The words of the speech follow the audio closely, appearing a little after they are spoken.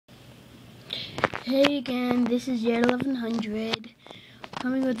Hey again, this is Jet1100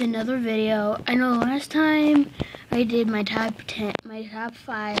 coming with another video. I know last time I did my top 5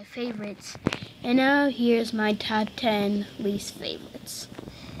 favorites, and now here's my top 10 least favorites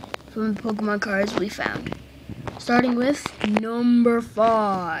from the Pokemon cards we found. Starting with number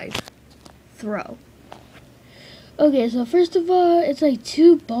 5, Throw. Okay, so first of all, it's like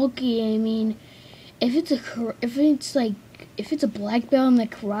too bulky. I mean, if it's a black belt in the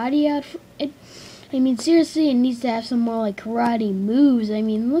karate outfit, I mean, seriously, it needs to have some more like karate moves. I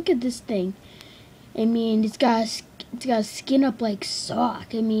mean, look at this thing. I mean, it's got skin up like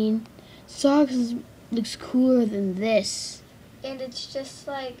Sock. I mean, Sock looks cooler than this. And it's just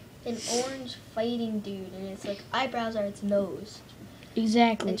like an orange fighting dude, and it's like eyebrows are its nose.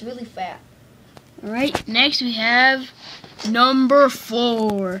 Exactly. It's really fat. All right. Next we have number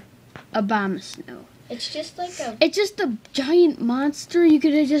 4, Abomasnow. It's just like It's just a giant monster. You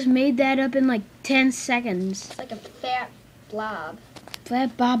could have just made that up in like 10 seconds. It's like a fat blob.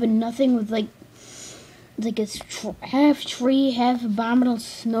 Flat Bob and nothing with like a half tree, half abominable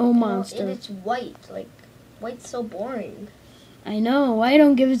snow monster. And it's white. Like, white's so boring. I know. Why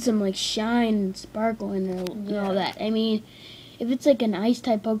don't give it some like shine and sparkle and all that? I mean, if it's like an ice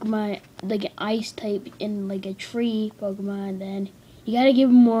type Pokemon, like an ice type in like a tree Pokemon, then you gotta give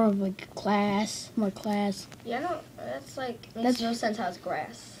him more of like more class. Yeah, no, makes no sense how it's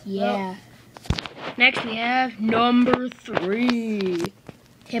grass. Yeah. Next we have number 3,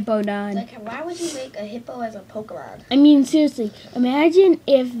 Hippowdon. Like, why would you make a hippo as a Pokemon? I mean, seriously, imagine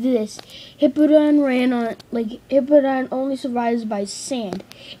if this Hippowdon only survives by sand.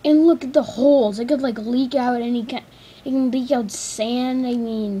 And look at the holes. It could like leak out it can leak out sand. I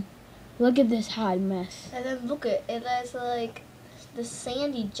mean, look at this hot mess. And then look at it has like the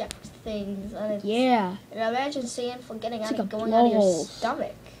sand eject things on it. Yeah. And imagine sand getting out like and going out of your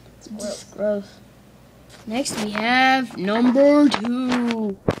stomach. It's gross. Next we have number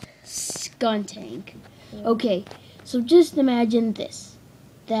 2, Skuntank. Okay, so just imagine this.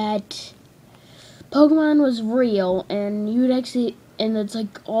 That Pokemon was real and it's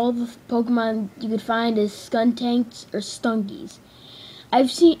like all the Pokemon you could find is Skuntanks or Stunkies.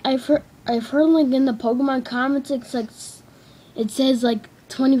 I've heard like in the Pokemon comments it says like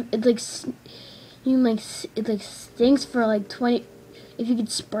 20, it stings for like 20. If you get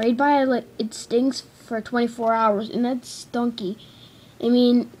sprayed by it, it stings for 24 hours, and that's stunky. I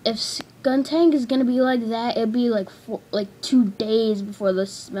mean, if Skuntank is gonna be like that, it'd be like 2 days before the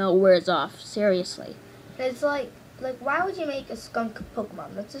smell wears off. Seriously. It's like why would you make a skunk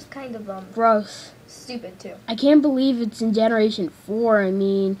Pokemon? That's just kind of gross. Stupid too. I can't believe it's in Generation 4. I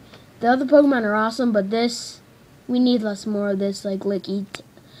mean, the other Pokemon are awesome, but we need more of this, like Licky.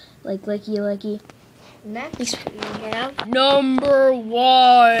 Next we have number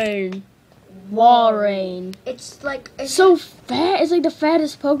 1, Walrein. It's so fat. It's like the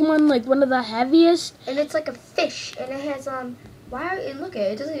fattest Pokemon, like one of the heaviest. And it's like a fish, and it has look at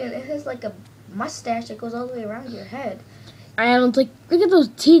it. It has like a mustache that goes all the way around your head. I don't look at those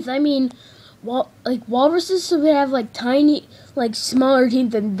teeth. I mean, walruses would have like tiny, like smaller teeth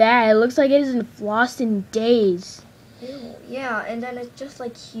than that. It looks like it isn't flossed in days. Ew, yeah, and then it's just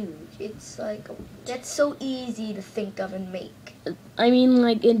like huge. It's like that's so easy to think of and make. I mean,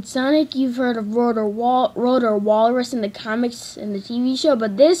 like in Sonic, you've heard of Rotor Walrus in the comics and the TV show,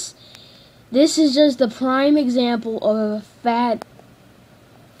 but this is just the prime example of a fat.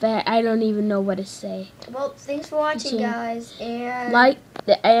 I don't even know what to say. Well, thanks for watching, guys, and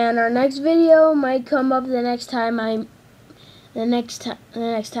and our next video might come up the next time. We're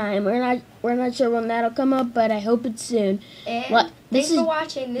not sure when that'll come up, but I hope it's soon. And thanks for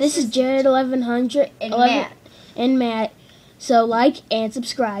watching. This is Jared1100 and Matt. So like and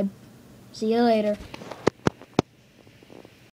subscribe. See you later.